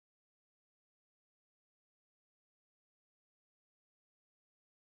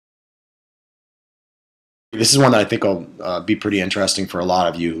This is one that I think will be pretty interesting for a lot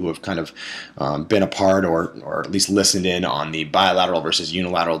of you who have kind of been a part or at least listened in on the bilateral versus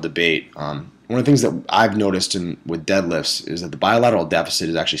unilateral debate. One of the things that I've noticed with deadlifts is that the bilateral deficit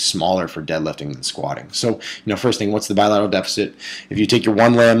is actually smaller for deadlifting than squatting. So, first thing, what's the bilateral deficit? If you take your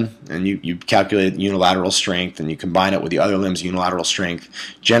one limb and you calculate unilateral strength and you combine it with the other limb's unilateral strength,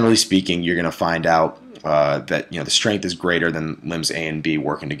 generally speaking, you're going to find out that the strength is greater than limbs A and B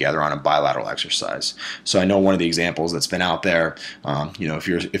working together on a bilateral exercise. So I know one of the examples that's been out there.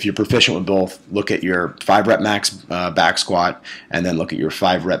 If you're proficient with both, look at your 5 rep max back squat, and then look at your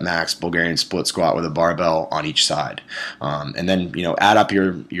 5 rep max Bulgarian split squat with a barbell on each side, and then add up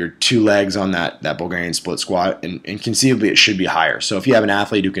your 2 legs on that Bulgarian split squat, and conceivably it should be higher. So if you have an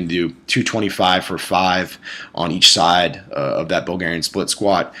athlete who can do 225 for 5 on each side of that Bulgarian split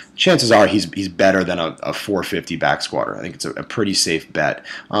squat, chances are he's better than a 450 back squatter. I think it's a pretty safe bet.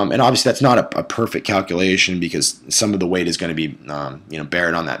 And obviously that's not a perfect calculation because some of the weight is going to be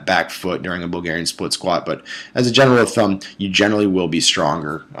buried on that back foot during a Bulgarian split squat. But as a general thumb, you generally will be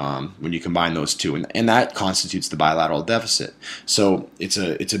stronger when you combine those two, and that constitutes the bilateral deficit. So it's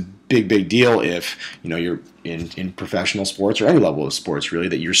a big deal if you're in professional sports or any level of sports really,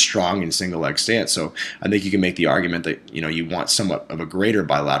 that you're strong in single leg stance. So I think you can make the argument that you want somewhat of a greater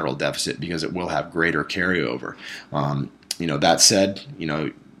bilateral deficit because it will have greater carryover. That said,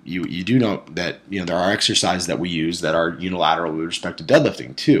 you do know that there are exercises that we use that are unilateral with respect to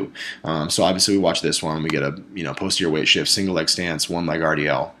deadlifting too. So obviously we watch this one, we get a posterior weight shift, single leg stance, 1 leg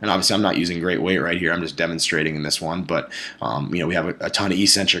RDL, and obviously I'm not using great weight right here, I'm just demonstrating in this one, but we have a ton of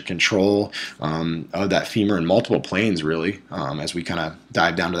eccentric control of that femur in multiple planes really, as we kind of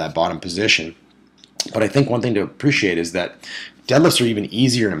dive down to that bottom position. But I think one thing to appreciate is that deadlifts are even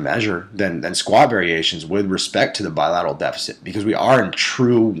easier to measure than squat variations with respect to the bilateral deficit because we are in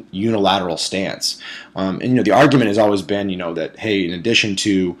true unilateral stance. And the argument has always been, that hey, in addition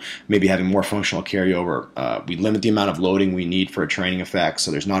to maybe having more functional carryover, we limit the amount of loading we need for a training effect, so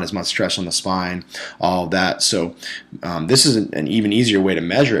there's not as much stress on the spine, all of that. So this is an even easier way to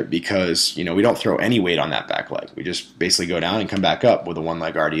measure it because we don't throw any weight on that back leg. We just basically go down and come back up with a 1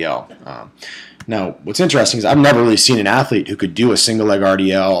 leg RDL. Now, what's interesting is I've never really seen an athlete who could do a single leg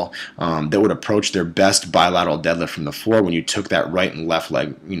RDL that would approach their best bilateral deadlift from the floor when you took that right and left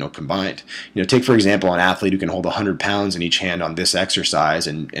leg, combined. Take for example an athlete who can hold 100 pounds in each hand on this exercise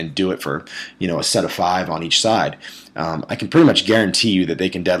and do it for a set of 5 on each side. I can pretty much guarantee you that they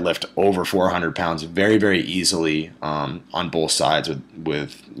can deadlift over 400 pounds very easily on both sides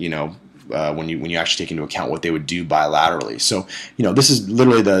with when you actually take into account what they would do bilaterally. So, this is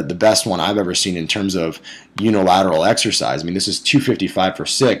literally the best one I've ever seen in terms of unilateral exercise. I mean, this is 255 for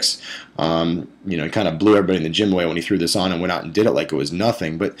 6. It kind of blew everybody in the gym away when he threw this on and went out and did it like it was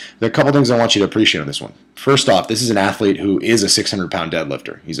nothing. But there are a couple things I want you to appreciate on this one. First off, this is an athlete who is a 600-pound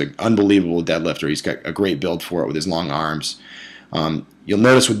deadlifter. He's an unbelievable deadlifter. He's got a great build for it with his long arms. You'll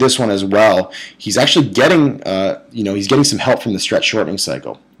notice with this one as well, he's actually getting, he's getting some help from the stretch shortening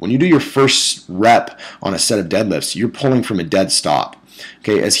cycle. When you do your first rep on a set of deadlifts, you're pulling from a dead stop.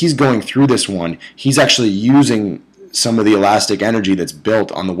 Okay, as he's going through this one, he's actually using some of the elastic energy that's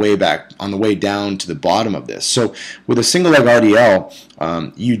built on the way back, on the way down to the bottom of this. So with a single leg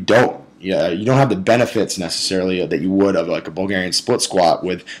RDL, you don't have the benefits necessarily that you would of like a Bulgarian split squat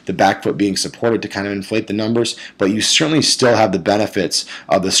with the back foot being supported to kind of inflate the numbers, but you certainly still have the benefits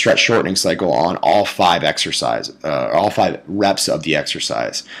of the stretch shortening cycle on all 5 all 5 reps of the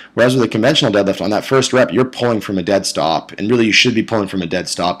exercise. Whereas with a conventional deadlift, on that first rep, you're pulling from a dead stop, and really you should be pulling from a dead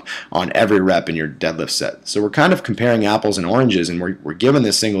stop on every rep in your deadlift set. So we're kind of comparing apples and oranges, and we're giving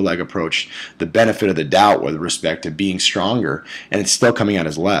this single leg approach the benefit of the doubt with respect to being stronger, and it's still coming out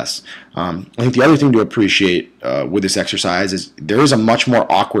as less. I think the other thing to appreciate with this exercise is there is a much more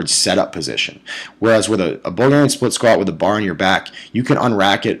awkward setup position. Whereas with a Bulgarian split squat with a bar on your back, you can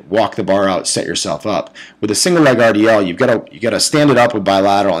unrack it, walk the bar out, set yourself up. With a single leg RDL, you got to stand it up with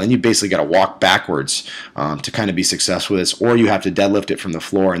bilateral, and then you basically got to walk backwards to kind of be successful with this, or you have to deadlift it from the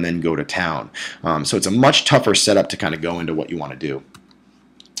floor and then go to town. So it's a much tougher setup to kind of go into what you want to do.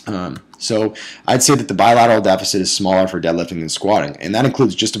 So I'd say that the bilateral deficit is smaller for deadlifting than squatting, and that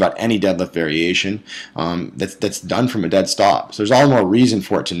includes just about any deadlift variation that's done from a dead stop. So there's all the more reason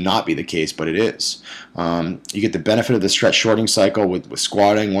for it to not be the case, but it is. You get the benefit of the stretch shortening cycle with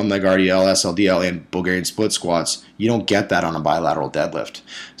squatting, 1 leg RDL, SLDL, and Bulgarian split squats. You don't get that on a bilateral deadlift.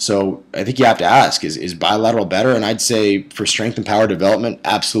 So I think you have to ask, is bilateral better? And I'd say for strength and power development,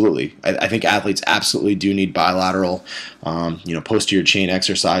 absolutely. I think athletes absolutely do need bilateral, posterior chain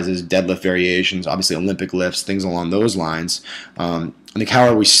exercises, deadlift variations, obviously Olympic lifts, things along those lines. I think,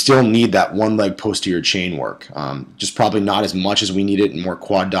 however, we still need that one leg posterior chain work. Just probably not as much as we need it in more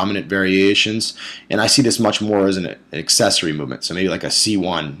quad dominant variations. And I see this much more as an accessory movement. So maybe like a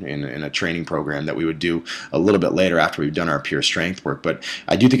C1 in a training program that we would do a little bit later after we've done our pure strength work. But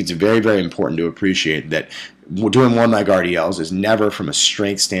I do think it's very, very important to appreciate that doing one leg RDLs is never, from a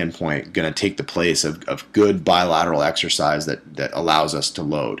strength standpoint, going to take the place of good bilateral exercise that allows us to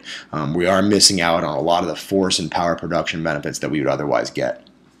load. We are missing out on a lot of the force and power production benefits that we would otherwise get.